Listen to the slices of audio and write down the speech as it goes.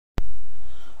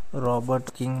Robert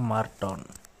King Marton.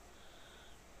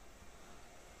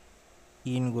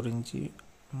 ఈయన గురించి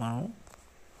మనం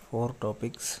 4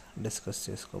 టాపిక్స్ డిస్కస్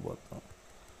చేసుకోబోతున్నాం.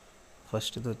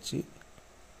 ఫస్ట్ది వచ్చి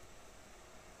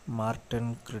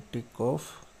మార్టన్ క్రిటిక్ ఆఫ్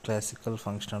క్లాసికల్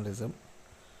ఫంక్షనలిజం.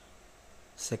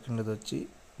 సెకండ్ది వచ్చి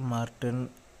Marton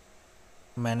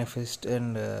manifest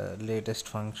and latest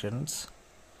functions.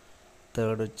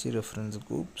 Third వచ్చి రిఫరెన్స్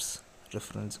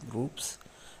గ్రూప్స్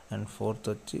అండ్ ఫోర్త్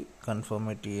వచ్చి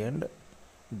కన్ఫర్మిటీ అండ్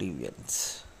డీవియన్స్.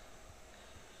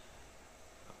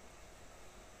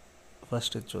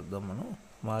 ఫస్ట్ చూద్దాం మనం.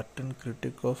 Marton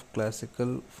critic of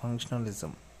classical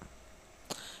functionalism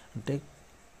అంటే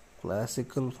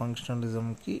క్లాసికల్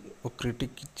ఫంక్షనలిజంకి ఒక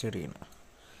క్రిటిక్ ఇచ్చాడు ఈయన.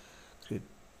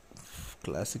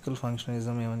 క్లాసికల్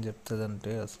ఫంక్షనలిజం ఏమని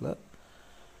చెప్తుందంటే అసలు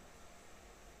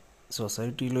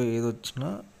సొసైటీలో ఏదొచ్చినా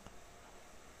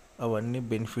అవన్నీ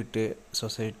బెనిఫిటే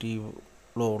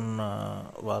సొసైటీలో ఉన్న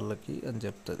వాళ్ళకి అని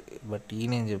చెప్తుంది. బట్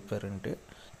ఈయన ఏం చెప్పారంటే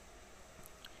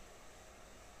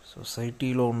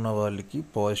సొసైటీలో ఉన్న వాళ్ళకి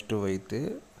పాజిటివ్ అయితే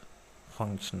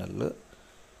ఫంక్షనల్,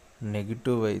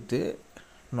 నెగిటివ్ అయితే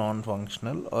నాన్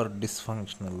ఫంక్షనల్ ఆర్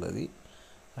డిస్ఫంక్షనల్. అది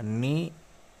అన్నీ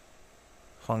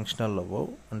ఫంక్షనల్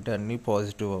అవ్వవు, అంటే అన్నీ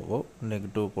పాజిటివ్ అవ్వవు,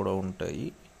 నెగిటివ్ కూడా ఉంటాయి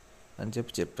అని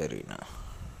చెప్పారు ఈయన.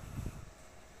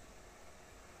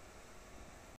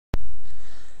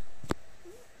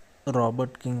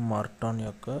 రాబర్ట్ కింగ్ మార్టన్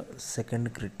యొక్క సెకండ్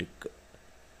క్రిటిక్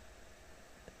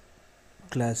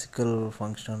క్లాసికల్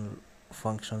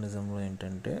ఫంక్షనలిజంలో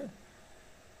ఏంటంటే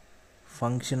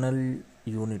ఫంక్షనల్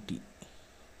యూనిటీ.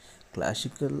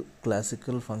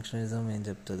 క్లాసికల్ ఫంక్షనలిజం ఏం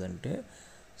చెప్తుందంటే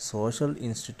సోషల్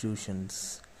ఇన్స్టిట్యూషన్స్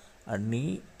అన్నీ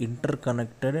inter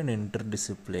connected and inter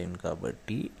discipline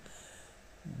కాబట్టి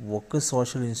ఒక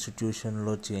సోషల్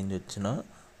ఇన్స్టిట్యూషన్లో చేంజ్ వచ్చినా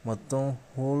మొత్తం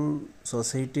హోల్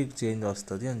సొసైటీకి చేంజ్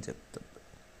వస్తుంది అని చెప్తారు.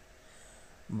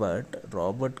 బట్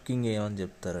రాబర్ట్ కింగ్ ఏమని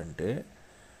చెప్తారంటే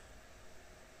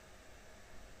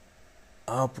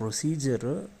ఆ ప్రొసీజర్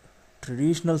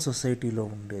ట్రెడిషనల్ సొసైటీలో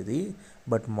ఉండేది,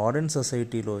 బట్ మోడర్న్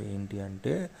సొసైటీలో ఏంటి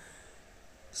అంటే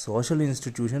సోషల్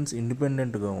ఇన్స్టిట్యూషన్స్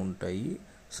ఇండిపెండెంట్గా ఉంటాయి.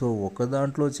 సో ఒక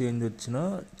దాంట్లో చేంజ్ వచ్చినా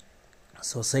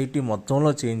సొసైటీ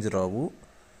మొత్తంలో చేంజ్ రావు,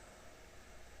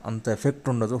 అంత ఎఫెక్ట్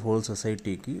ఉండదు హోల్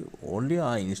సొసైటీకి. ఓన్లీ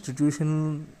ఆ ఇన్స్టిట్యూషన్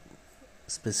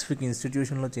స్పెసిఫిక్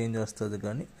ఇన్స్టిట్యూషన్లో చేంజ్ వస్తుంది,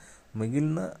 కానీ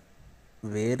మిగిలిన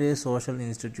వేరే సోషల్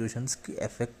ఇన్స్టిట్యూషన్స్కి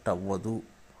ఎఫెక్ట్ అవ్వదు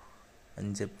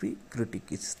అని చెప్పి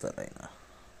క్రిటిక్ ఇస్తారు ఆయన.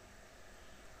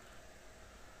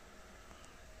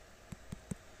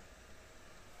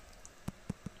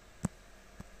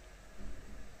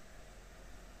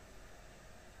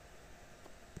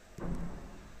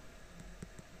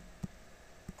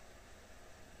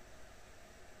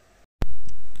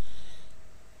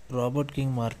 రాబర్ట్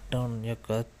కింగ్ మార్టన్ యొక్క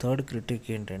థర్డ్ క్రిటిక్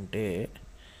ఏంటంటే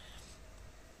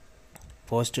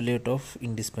postulate of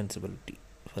indispensability.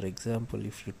 For example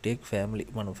if you take family,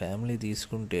 మన ఫ్యామిలీ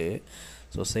తీసుకుంటే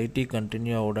సొసైటీ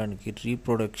కంటిన్యూ అవ్వడానికి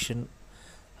రీప్రొడక్షన్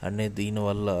అనే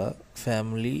దీనివల్ల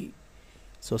ఫ్యామిలీ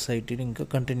సొసైటీని ఇంకా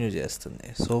కంటిన్యూ చేస్తుంది.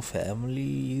 So family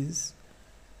is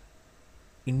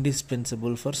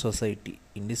indispensable for society.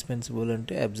 Indispensable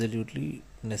అంటే అబ్సల్యూట్లీ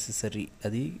నెససరీ,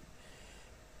 అది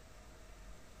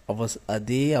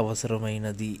అదే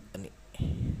అవసరమైనది అని.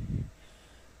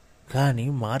 కానీ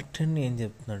మార్టన్ ఏం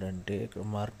చెప్తున్నాడంటే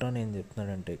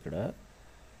ఇక్కడ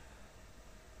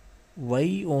వై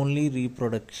ఓన్లీ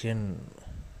రీప్రొడక్షన్,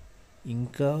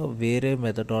 ఇంకా వేరే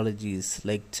methodologies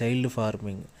like child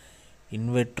farming,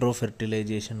 in vitro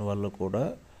fertilization వల్ల కూడా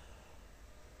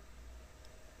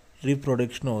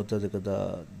రీప్రొడక్షన్ అవుతుంది కదా.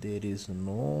 దేర్ ఈజ్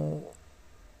నో,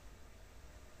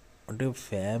 అంటే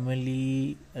ఫ్యామిలీ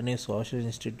అనే సోషల్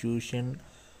ఇన్స్టిట్యూషన్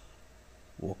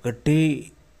ఒకటే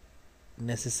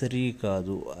నెససరీ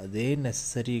కాదు, అదే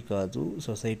నెససరీ కాదు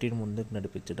సొసైటీని ముందుకు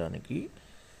నడిపించడానికి.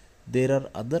 దేర్ ఆర్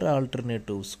అదర్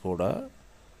ఆల్టర్నేటివ్స్ కూడా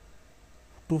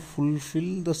to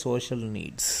fulfil the social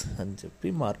needs అని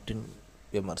చెప్పి Martin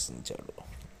విమర్శించాడు.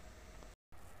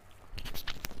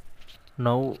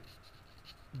 Now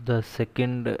the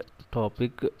second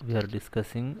topic we are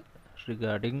discussing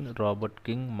regarding Robert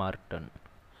King Marton.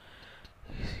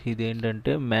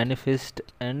 ఇదేంటంటే మేనిఫెస్ట్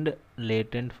అండ్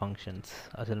లేటెంట్ ఫంక్షన్స్.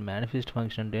 అసలు మేనిఫెస్ట్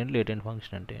ఫంక్షన్ అంటే ఏంటి, లేటెంట్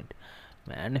ఫంక్షన్ అంటే ఏంటి?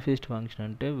 మేనిఫెస్ట్ ఫంక్షన్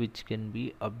అంటే విచ్ కెన్ బి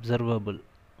అబ్జర్వబుల్,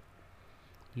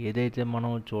 ఏదైతే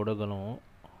మనం చూడగలమో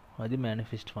అది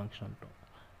మేనిఫెస్ట్ ఫంక్షన్ అంటాం.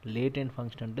 లేటెంట్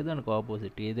ఫంక్షన్ అంటే దానికి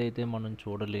ఆపోజిట్, ఏదైతే మనం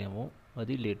చూడలేమో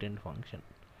అది లేటెంట్ ఫంక్షన్.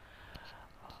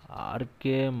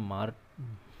 ఆర్కే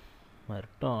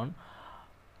మార్టన్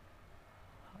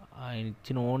ఆయన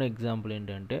ఇచ్చిన ఓన్ ఎగ్జాంపుల్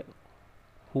ఏంటంటే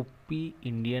హుప్పీ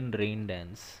ఇండియన్ రెయిన్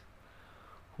డ్యాన్స్.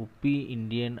 హుప్పీ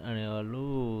ఇండియన్ అనేవాళ్ళు,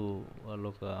 వాళ్ళు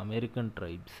ఒక అమెరికన్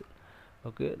ట్రైబ్స్.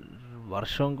 ఓకే,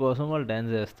 వర్షం కోసం వాళ్ళు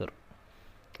డ్యాన్స్ చేస్తారు.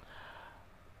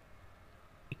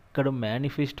 ఇక్కడ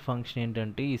మేనిఫెస్ట్ ఫంక్షన్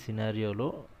ఏంటంటే ఈ సినారియోలో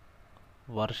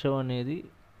వర్షం అనేది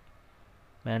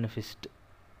మేనిఫెస్ట్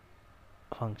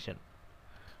ఫంక్షన్.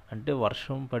 అంటే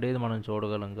వర్షం పడేది మనం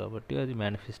చూడగలం కాబట్టి అది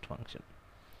మేనిఫెస్ట్ ఫంక్షన్.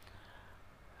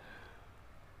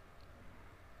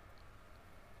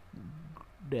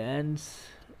 డ్యాన్స్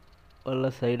వల్ల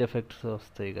సైడ్ ఎఫెక్ట్స్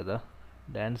వస్తాయి కదా,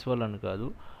 డ్యాన్స్ వల్ల అని కాదు,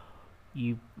 ఈ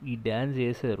ఈ డ్యాన్స్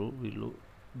చేశారు వీళ్ళు,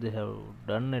 they have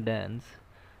done a dance.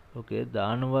 Okay,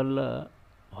 దానివల్ల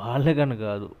వాళ్ళకని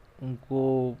కాదు, ఇంకో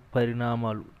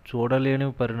పరిణామాలు, చూడలేని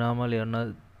పరిణామాలు ఏమన్నా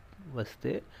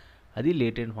వస్తే అది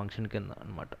లేటెంట్ ఫంక్షన్ కింద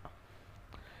అనమాట.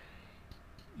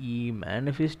 ఈ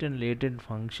మేనిఫెస్ట్ అండ్ లేటెంట్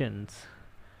ఫంక్షన్స్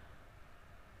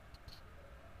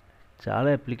చాలా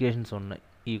అప్లికేషన్స్ ఉన్నాయి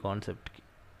ఈ కాన్సెప్ట్కి.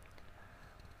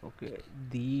 ఓకే,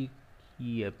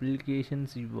 ఈ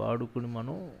అప్లికేషన్స్ వాడుకుని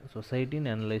మనం సొసైటీని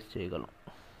అనలైజ్ చేయగలం.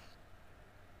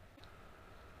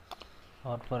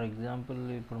 ఆర్ ఫర్ ఎగ్జాంపుల్,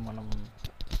 ఇప్పుడు మనం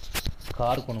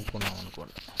కార్ కొనుక్కున్నాం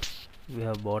అనుకోండి, we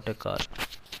have bat a car.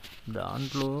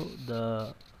 దాంట్లో ద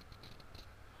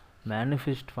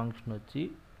మేనిఫెస్ట్ ఫంక్షన్ వచ్చి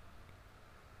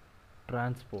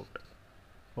transport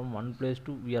from one place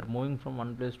to, we are moving from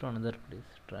one place to another place.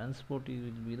 Transport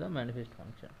will be the manifest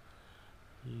function.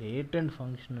 Latent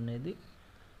function అనేది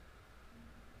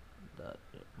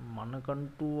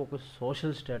మనకంటూ ఒక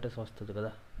social status వస్తుంది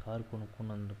కదా car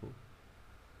కొనుక్కున్నందుకు.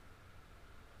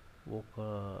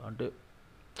 అంటే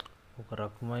ఒక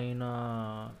రకమైన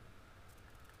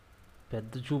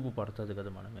పెద్ద చూపు పడుతుంది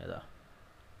కదా మన మీద,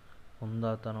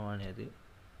 హుందాతనం అనేది.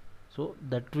 So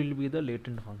that will be the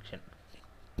latent function.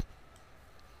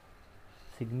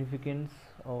 Significance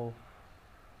of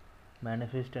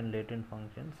manifest and latent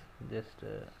functions, just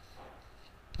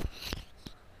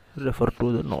refer to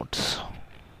the notes.